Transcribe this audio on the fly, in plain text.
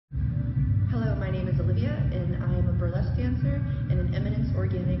Sylvia, and I am a burlesque dancer and an Eminence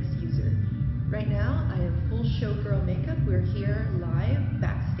Organics user. Right now, I have full Showgirl makeup. We're here live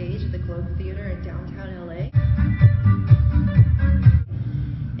backstage at the Globe Theater in downtown LA.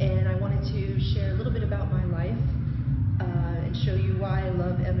 And I wanted to share a little bit about my life and show you why I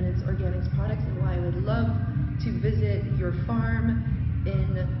love Eminence Organics products and why I would love to visit your farm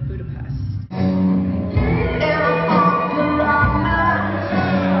in Budapest.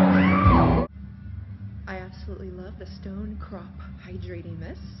 I absolutely love the Stone Crop Hydrating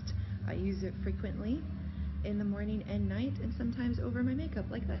Mist. I use it frequently in the morning and night, and sometimes over my makeup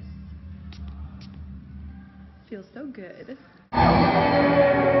like this. Feels so good.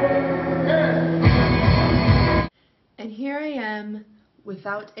 And here I am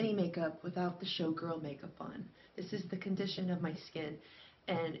without any makeup, without the Showgirl makeup on. This is the condition of my skin,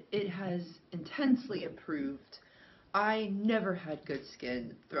 and it has intensely improved. I never had good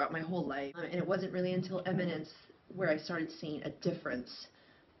skin throughout my whole life, and it wasn't really until Eminence where I started seeing a difference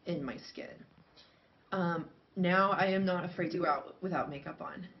in my skin. Now I am not afraid to go out without makeup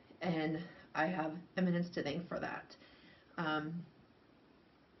on, and I have Eminence to thank for that. I'm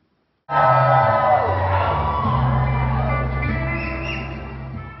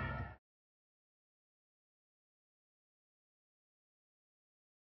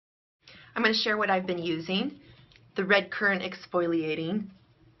going to share what I've been using. The Red Currant Exfoliating,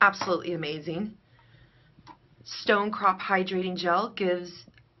 absolutely amazing. Stone Crop Hydrating Gel gives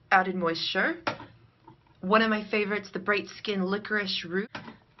added moisture. One of my favorites, the Bright Skin Licorice Root.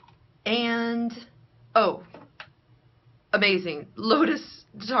 And, oh, amazing, Lotus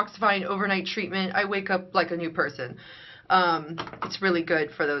Detoxifying Overnight Treatment. I wake up like a new person. It's really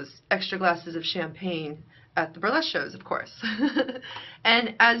good for those extra glasses of champagne at the burlesque shows, of course.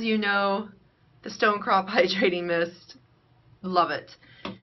 And as you know, the Stone Crop Hydrating Mist, love it.